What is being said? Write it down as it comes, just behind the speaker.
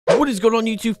What is going on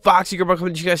YouTube? Foxy Grandpa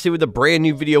coming to you guys today with a brand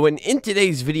new video, and in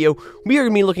today's video we are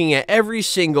going to be looking at every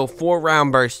single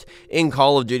 4-round burst in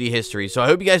Call of Duty history. So I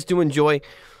hope you guys do enjoy.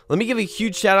 Let me give a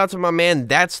huge shout out to my man,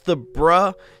 That's the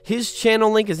Bruh. His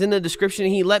channel link is in the description.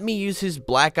 He let me use his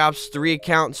Black Ops 3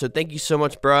 account, so thank you so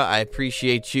much, bruh. I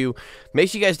appreciate you. Make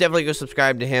sure you guys definitely go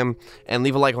subscribe to him and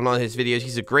leave a like on all his videos.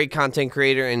 He's a great content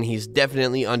creator, and he's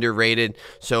definitely underrated.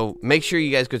 So make sure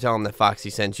you guys go tell him that Foxy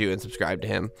sent you and subscribe to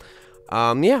him.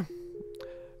 Yeah.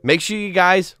 Make sure you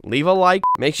guys leave a like.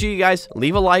 Make sure you guys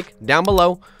leave a like down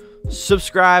below.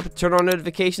 Subscribe, turn on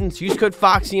notifications, use code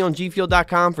FOXY on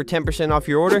gfuel.com for 10% off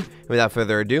your order. Without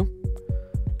further ado,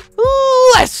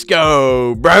 let's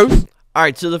go, bros.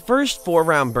 Alright, so the first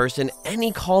 4-round burst in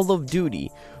any Call of Duty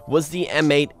was the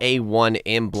M8A1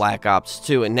 in Black Ops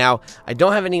 2. And now, I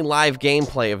don't have any live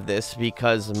gameplay of this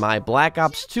because my Black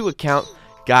Ops 2 account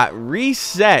got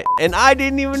reset, and I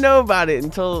didn't even know about it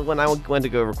until when I went to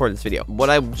go record this video. What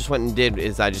I just went and did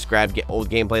is I just grabbed old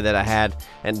gameplay that I had,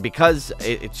 and because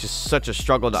it's just such a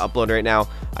struggle to upload right now,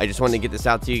 I just wanted to get this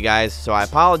out to you guys. So I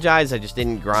apologize, I just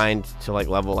didn't grind to like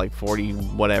level like 40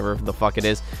 whatever the fuck it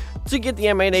is to get the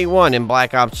M8A1 in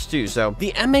Black Ops 2. So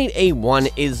the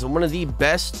M8A1 is one of the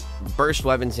best burst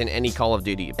weapons in any Call of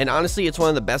Duty, and honestly it's one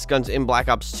of the best guns in Black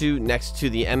Ops 2 next to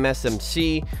the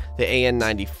MSMC, the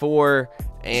AN94,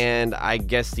 and I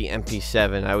guess the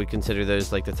MP7. I would consider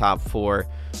those like the top 4,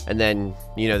 and then,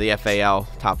 you know, the FAL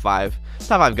top 5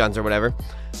 guns or whatever.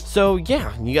 So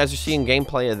yeah, you guys are seeing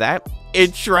gameplay of that.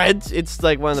 It shreds. It's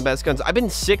like one of the best guns. I've been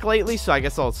sick lately, so I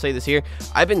guess I'll say this here.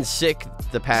 I've been sick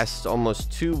the past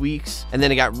almost 2 weeks, and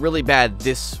then it got really bad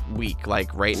this week.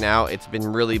 Like right now, it's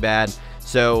been really bad.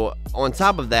 So on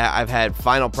top of that, I've had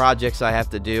final projects I have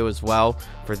to do as well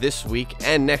for this week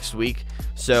and next week.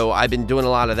 So I've been doing a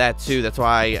lot of that too. That's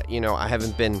why, you know, I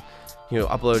haven't been, you know,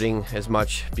 uploading as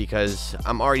much, because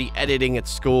I'm already editing at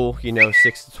school, you know,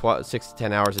 6 to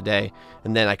 10 hours a day.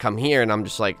 And then I come here and I'm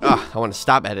just like, oh, I want to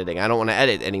stop editing. I don't want to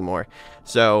edit anymore.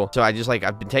 So I just like,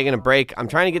 I've been taking a break. I'm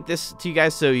trying to get this to you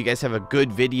guys so you guys have a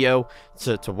good video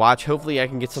to watch. Hopefully I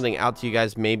can get something out to you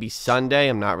guys maybe Sunday.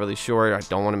 I'm not really sure. I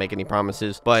don't want to make any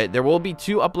promises, but there will be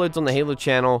 2 uploads on the Halo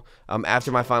channel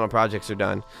after my final projects are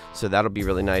done. So that'll be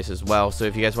really nice as well. So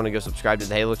if you guys want to go subscribe to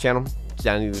the Halo channel, it's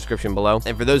down in the description below.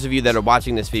 And for those of you that are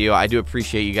watching this video, I do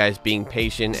appreciate you guys being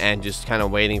patient and just kind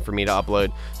of waiting for me to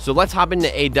upload. So let's hop into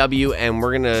AW, and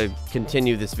we're gonna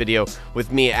continue this video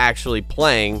with me actually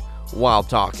playing while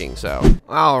talking. So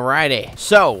alrighty,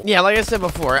 so yeah, like I said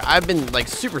before, I've been like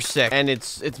super sick, and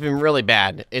it's been really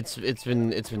bad. It's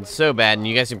been so bad, and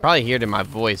you guys can probably hear it in my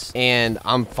voice. And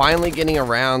I'm finally getting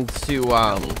around to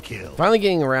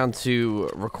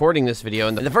recording this video.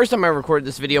 And the first time I recorded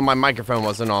this video, my microphone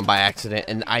wasn't on by accident,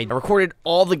 and I recorded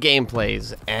all the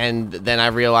gameplays, and then I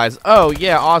realized, oh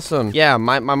yeah, awesome, yeah,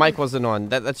 my mic wasn't on.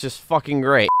 That's just fucking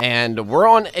great. And we're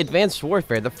on Advanced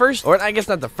Warfare. The first, or I guess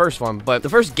not the first one, but the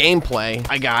first gameplay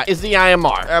I got is the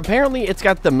IMR. Apparently it's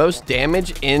got the most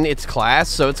damage in its class,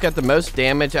 so it's got the most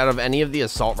damage out of any of the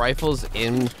assault rifles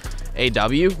in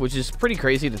AW, which is pretty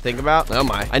crazy to think about. Oh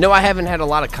my. I know I haven't had a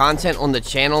lot of content on the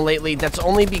channel lately. That's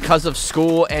only because of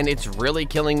school, and it's really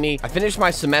killing me. I finish my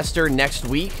semester next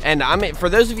week, and for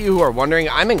those of you who are wondering,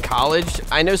 I'm in college.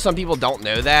 I know some people don't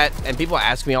know that, and people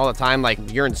ask me all the time,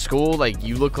 like, you're in school? Like,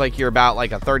 you look like you're about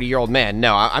like a 30-year-old man.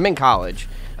 No, I'm in college.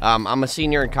 I'm a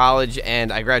senior in college,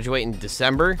 and I graduate in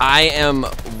December. I am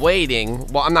waiting.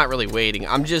 Well, I'm not really waiting.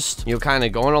 I'm just, you know, kind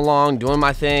of going along, doing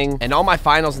my thing, and all my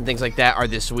finals and things like that are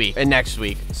this week and next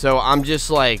week. So I'm just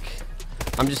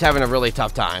having a really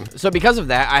tough time. So because of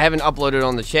that, I haven't uploaded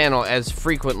on the channel as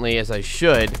frequently as I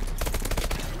should,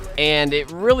 and it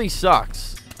really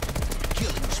sucks.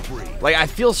 Like, I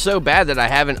feel so bad that I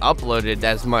haven't uploaded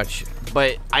as much,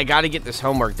 but I gotta get this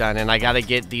homework done, and I gotta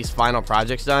get these final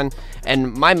projects done.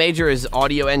 And my major is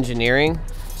audio engineering,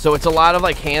 so it's a lot of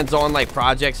like hands-on like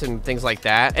projects and things like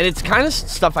that. And it's kind of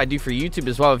stuff I do for YouTube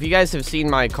as well. If you guys have seen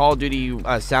my Call of Duty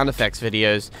sound effects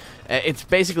videos, it's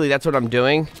basically, that's what I'm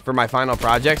doing for my final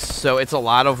projects. So it's a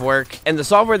lot of work, and the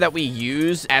software that we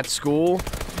use at school,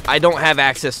 I don't have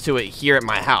access to it here at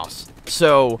my house.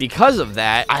 So because of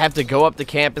that, I have to go up to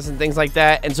campus and things like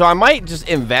that. And so I might just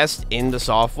invest in the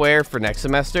software for next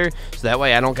semester, so that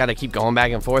way I don't got to keep going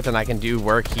back and forth, and I can do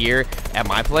work here at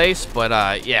my place.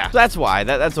 But yeah, so that's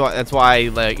why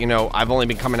like, you know, I've only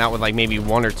been coming out with like maybe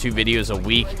 1 or 2 videos a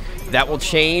week. That will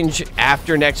change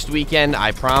after next weekend,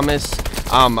 I promise.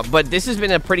 But this has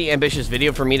been a pretty ambitious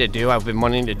video for me to do. I've been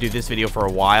wanting to do this video for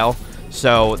a while.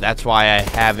 So that's why I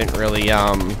haven't really,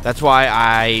 that's why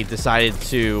I decided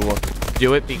to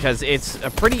do it because it's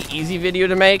a pretty easy video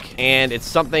to make, and it's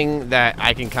something that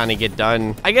I can kind of get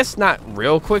done, I guess not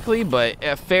real quickly, but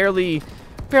fairly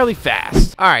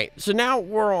fast. All right, so now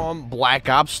we're on Black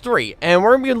Ops 3, and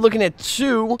we're gonna be looking at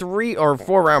 2, 3, or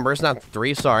 4 round bursts, not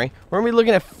 3, sorry. We're gonna be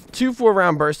looking at 2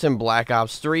 4-round bursts in Black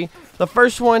Ops 3. The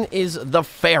first one is the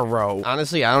Pharaoh.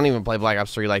 Honestly, I don't even play Black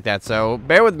Ops 3 like that, so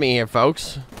bear with me here,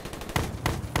 folks.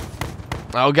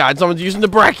 Oh god, someone's using the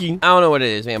brekkie. I don't know what it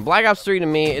is, man. Black Ops 3 to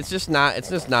me, it's just not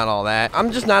all that.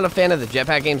 I'm just not a fan of the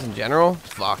jetpack games in general.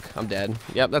 Fuck, I'm dead.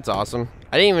 Yep, that's awesome.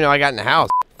 I didn't even know I got in the house.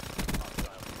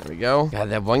 There we go. God,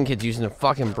 that one kid's using a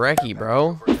fucking brekkie,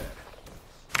 bro.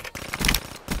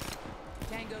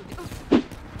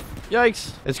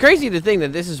 Yikes. It's crazy to think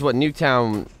that this is what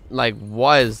Nuketown, like,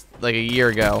 was, like, a year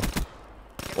ago.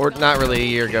 Or not really a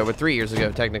year ago, but 3 years ago,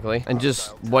 technically. And just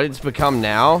what it's become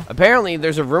now. Apparently,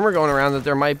 there's a rumor going around that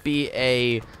there might be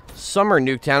a summer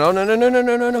Nuketown. Oh, no, no, no, no,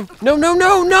 no, no, no. No, no,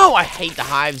 no, no! I hate the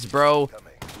hives, bro.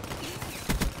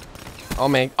 Oh,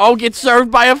 man. Oh, get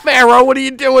served by a Pharaoh. What are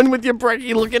you doing with your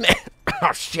brekkie looking at?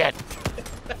 Oh, shit.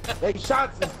 They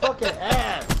shot his fucking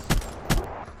ass.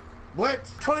 What?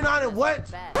 29 and what?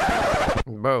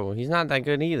 Bro, he's not that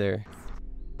good either.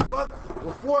 Fuck.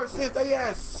 Before, since they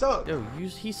ass suck. Yo,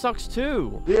 he sucks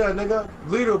too. Yeah, nigga.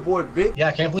 Leaderboard, bitch. Yeah,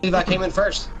 I can't believe I came in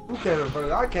first. Who came in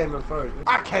first? I came in first.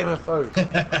 I came in first.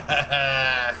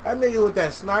 That nigga with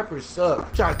that sniper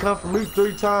suck. Tried to come for me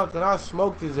 3 times and I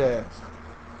smoked his ass.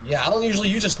 Yeah, I don't usually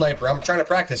use a sniper. I'm trying to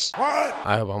practice.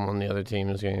 I hope I'm on the other team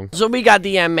this game. So we got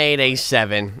the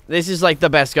M8A7. This is like the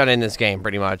best gun in this game,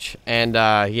 pretty much. And,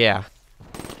 yeah.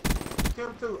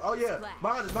 Him too. Oh, yeah.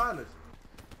 Minus.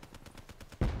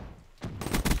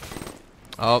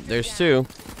 Oh, there's 2.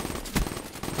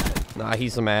 Nah,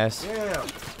 he's some ass. Yeah.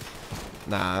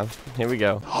 Nah, here we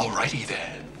go. Alrighty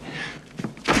then.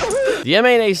 The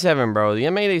M8A7, bro. The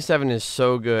M8A7 is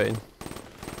so good.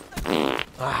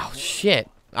 Oh, shit.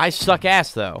 I suck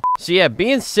ass, though. So, yeah,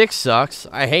 being sick sucks.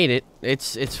 I hate it.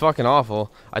 It's fucking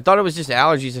awful. I thought it was just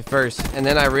allergies at first, and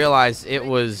then I realized it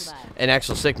was an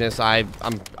actual sickness. I'm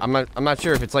not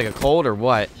sure if it's like a cold or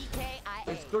what.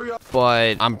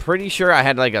 But I'm pretty sure I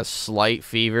had like a slight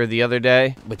fever the other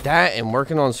day. With that and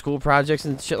working on school projects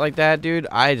and shit like that, dude,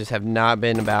 I just have not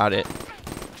been about it.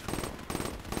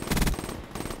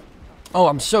 Oh,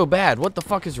 I'm so bad. What the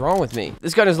fuck is wrong with me?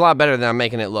 This gun is a lot better than I'm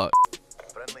making it look.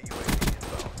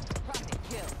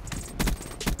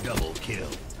 Double kill.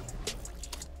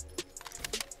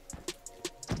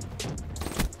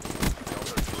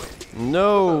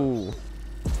 No.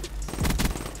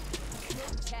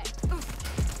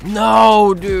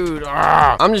 No, dude.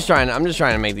 Arrgh. I'm just trying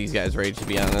to make these guys rage, to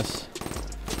be honest.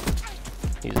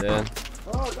 He's dead.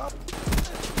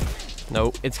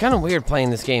 Nope. It's kind of weird playing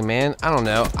this game, man. I don't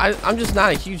know. I'm just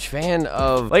not a huge fan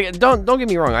of, like, don't get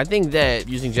me wrong. I think that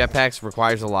using jetpacks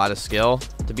requires a lot of skill,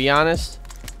 to be honest.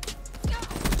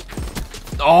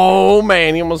 Oh,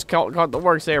 man, he almost caught the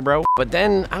works there, bro. But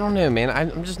then, I don't know, man.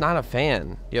 I'm just not a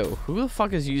fan. Yo, who the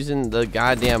fuck is using the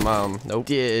goddamn, nope,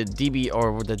 DB,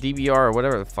 or the DBR, or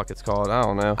whatever the fuck it's called? I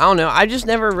don't know. I just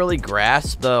never really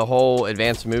grasped the whole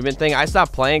advanced movement thing. I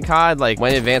stopped playing COD, like,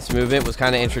 when advanced movement was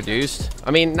kind of introduced.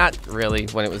 I mean, not really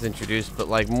when it was introduced, but,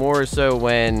 like, more so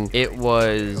when it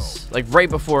was, like, right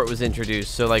before it was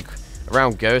introduced. So, like,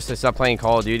 around Ghost, I stopped playing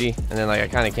Call of Duty, and then, like, I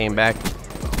kind of came back.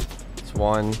 It's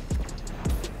one.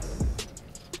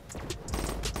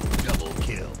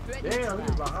 Damn,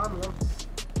 he's behind me.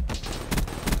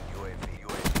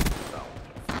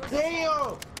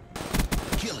 Damn!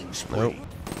 Killing spree. Nope.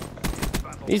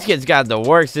 These kids got the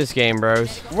works this game,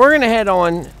 bros. We're gonna head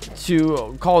on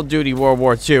to Call of Duty World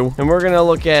War II, and we're gonna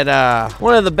look at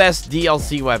one of the best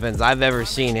DLC weapons I've ever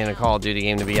seen in a Call of Duty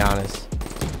game, to be honest.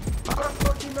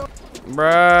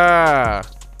 Bruh.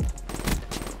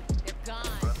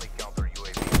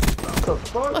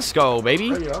 Let's go, baby.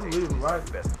 Hey, I'm leaving, right?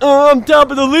 I'm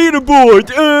top of the leaderboard.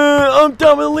 I'm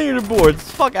top of the leaderboard.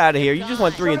 Fuck out of here. You just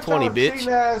went 3 and 20, bitch.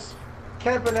 Ass,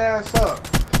 camping ass up.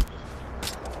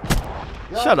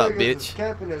 Shut up, bitch.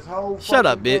 Shut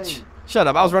up, bitch. Shut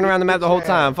up. I was running around the map the whole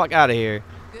time. Fuck out of here.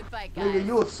 Nigga,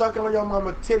 you was sucking on your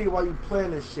mama titty while you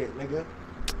playing this shit, nigga.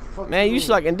 Fuck Man, you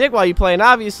sucking dick while you playing,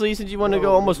 obviously, since you want to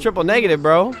go almost triple negative,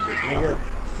 bro. Nigga,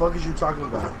 fuck is you talking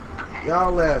about?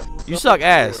 Y'all left. You suck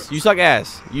ass. You suck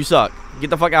ass. You suck. Get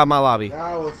the fuck out of my lobby.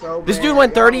 So This dude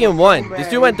went 30 and 1. This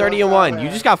dude went 30 and 1. You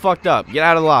just got fucked up. Get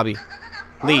out of the lobby.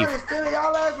 Leave.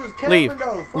 Leave.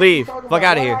 Leave. Fuck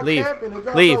out of here. Leave.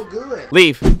 Leave.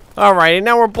 Leave. Alright, and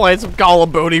now we're playing some Call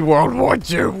of Duty World War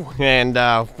II. And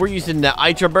we're using the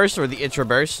Itra Burst or the Itra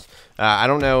Burst. I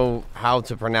don't know how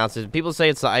to pronounce it. People say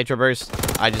it's the Itra Burst.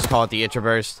 I just call it the Itcher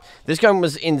Burst. This gun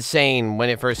was insane when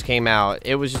it first came out.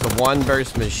 It was just a one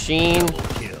burst machine.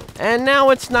 And now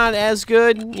it's not as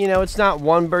good. You know, it's not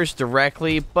one burst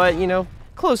directly, but, you know,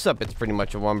 close up it's pretty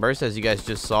much a one burst, as you guys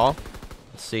just saw.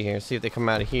 Let's see here. See if they come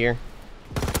out of here.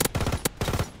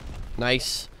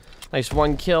 Nice. Nice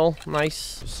one kill.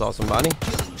 Nice. Saw somebody.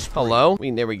 Hello.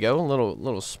 There we go.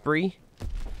 Little spree.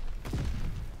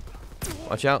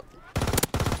 Watch out.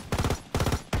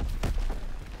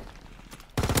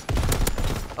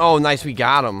 Oh, nice. We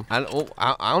got him. I don't know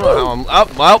how I'm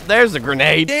up. Well, there's a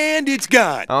grenade. And it's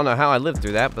gone. I don't know how I lived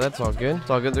through that, but that's all good.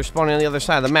 It's all good. They're spawning on the other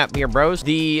side of the map here, bros.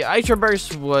 The Itcher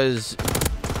Burst was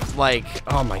like,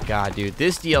 oh my god, dude.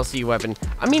 This DLC weapon.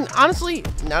 I mean, honestly,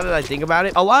 now that I think about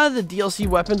it, a lot of the DLC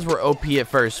weapons were OP at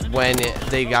first when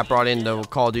they got brought into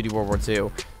Call of Duty World War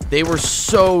II. They were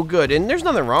so good, and there's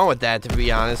nothing wrong with that, to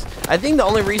be honest. I think the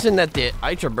only reason that the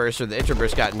Itcher Burst or the Itcher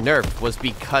Burst got nerfed was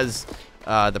because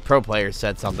the pro players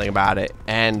said something about it,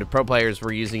 and the pro players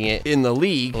were using it in the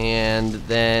league, and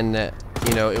then,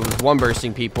 you know, it was one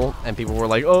bursting people, and people were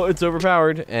like, oh, it's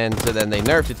overpowered, and so then they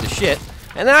nerfed it to shit,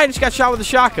 and then I just got shot with a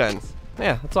shotgun.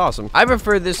 Yeah, that's awesome. I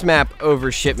prefer this map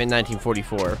over Shipment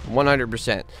 1944,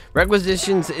 100%.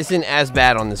 Requisitions isn't as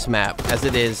bad on this map as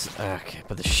it is, okay,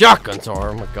 but the shotguns are,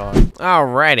 oh my god.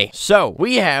 Alrighty, so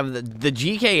we have the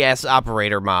GKS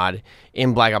operator mod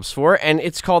in Black Ops 4, and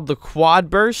it's called the Quad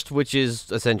Burst, which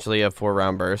is essentially a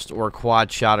 4-round burst, or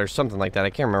quad shot, or something like that. I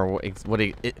can't remember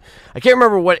I can't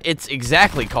remember what it's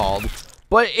exactly called.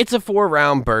 But it's a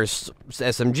 4-round burst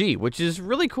SMG, which is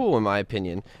really cool in my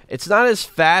opinion. It's not as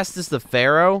fast as the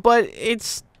Pharaoh, but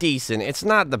it's decent. It's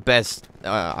not the best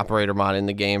operator mod in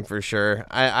the game for sure.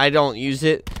 I don't use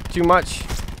it too much,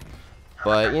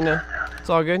 but you know, it's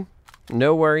all good.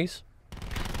 No worries.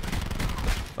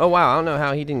 Oh wow, I don't know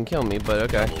how he didn't kill me,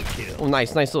 but okay. Oh,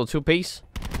 nice little two-piece.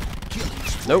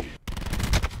 Nope.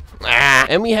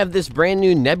 And we have this brand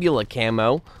new Nebula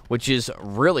camo, which is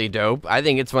really dope. I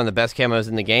think it's one of the best camos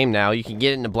in the game now. You can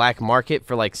get it in the black market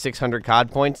for like 600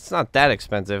 COD points. It's not that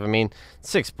expensive. I mean,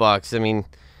 $6. I mean,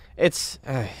 it's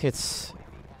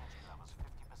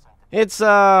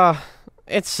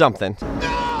something.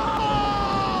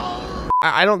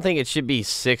 I don't think it should be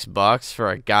 $6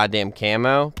 for a goddamn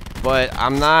camo, but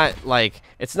I'm not like,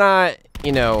 it's not,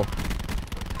 you know,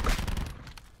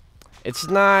 it's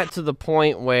not to the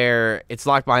point where it's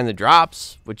locked behind the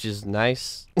drops, which is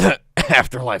nice.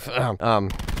 Afterlife.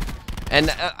 And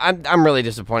I'm really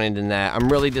disappointed in that. I'm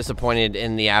really disappointed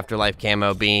in the Afterlife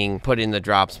camo being put in the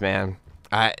drops, man.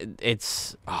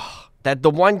 That the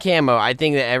one camo I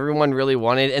think that everyone really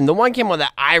wanted, and the one camo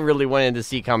that I really wanted to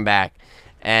see come back,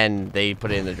 and they put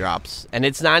it in the drops. And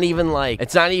it's not even like,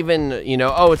 it's not even, you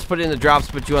know, oh, it's put in the drops,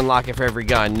 but you unlock it for every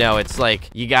gun. No, it's like,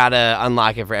 you gotta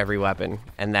unlock it for every weapon.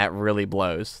 And that really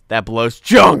blows. That blows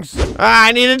chunks.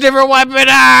 I need a different weapon.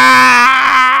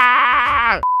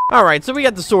 Alright, so we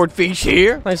got the swordfish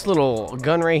here. Nice little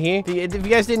gun right here. If you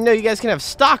guys didn't know, you guys can have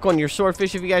stock on your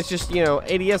swordfish if you guys just, you know,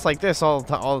 ADS like this all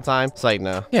the time. It's like,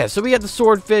 no. Yeah, so we got the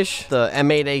swordfish, the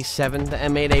M8A7, the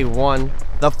M8A1,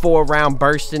 the 4-round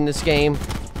burst in this game.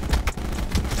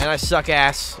 And I suck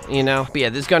ass, you know? But yeah,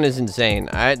 this gun is insane.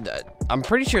 I'm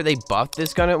pretty sure they buffed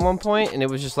this gun at one point, and it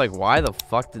was just like, why the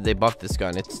fuck did they buff this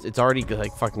gun? It's already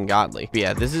like fucking godly. But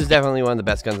yeah, this is definitely one of the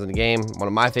best guns in the game. One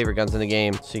of my favorite guns in the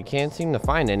game. So you can't seem to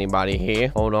find anybody here.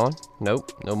 Hold on.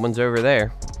 Nope. No one's over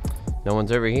there. No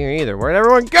one's over here either. Where'd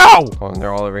everyone go? Oh,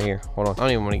 they're all over here. Hold on. I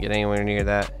don't even want to get anywhere near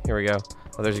that. Here we go.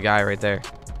 Oh, there's a guy right there.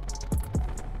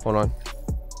 Hold on.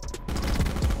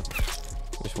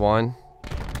 There's one.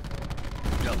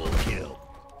 Double kill.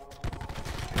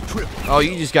 Oh,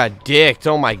 you just got dicked.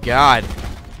 Oh my god.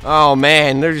 Oh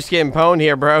man, they're just getting pwned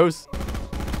here, bros.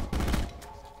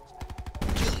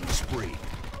 Killing spree.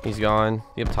 He's gone.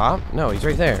 He up top? No, he's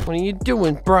right there. What are you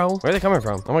doing, bro? Where are they coming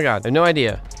from? Oh my god, I have no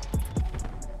idea.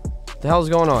 What the hell is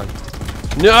going on?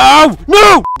 No!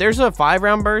 No! There's a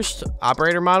 5-round burst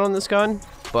operator mod on this gun,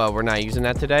 but we're not using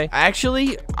that today.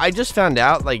 Actually, I just found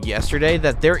out like yesterday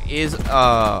that there is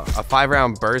a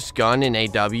 5-round burst gun in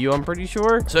AW, I'm pretty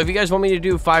sure. So if you guys want me to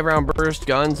do 5-round burst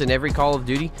guns in every Call of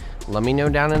Duty, let me know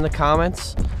down in the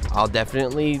comments. I'll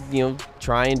definitely, you know,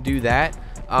 try and do that.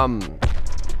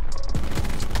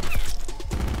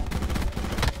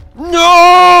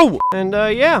 No! And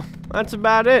yeah, that's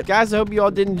about it. Guys, I hope you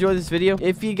all did enjoy this video.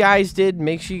 If you guys did,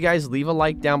 make sure you guys leave a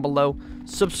like down below.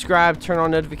 Subscribe, turn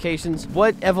on notifications.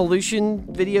 What evolution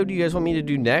video do you guys want me to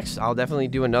do next? I'll definitely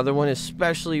do another one,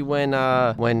 especially when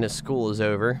the school is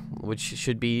over, which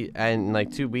should be in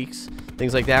like 2 weeks,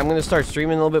 things like that. I'm gonna start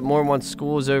streaming a little bit more once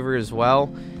school is over as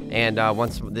well, And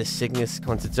once this sickness,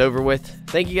 once it's over with.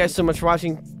 Thank you guys so much for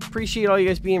watching. Appreciate all you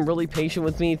guys being really patient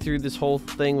with me through this whole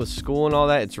thing with school and all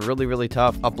that. It's really, really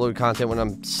tough. Upload content when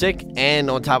I'm sick and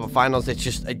on top of finals. It's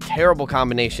just a terrible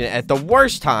combination at the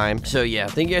worst time. So yeah,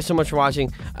 thank you guys so much for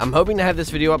watching. I'm hoping to have this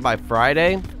video up by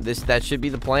Friday. That should be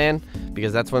the plan,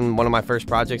 because that's when one of my first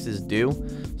projects is due.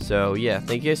 So yeah,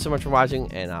 thank you guys so much for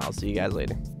watching, and I'll see you guys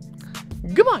later.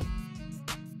 Goodbye.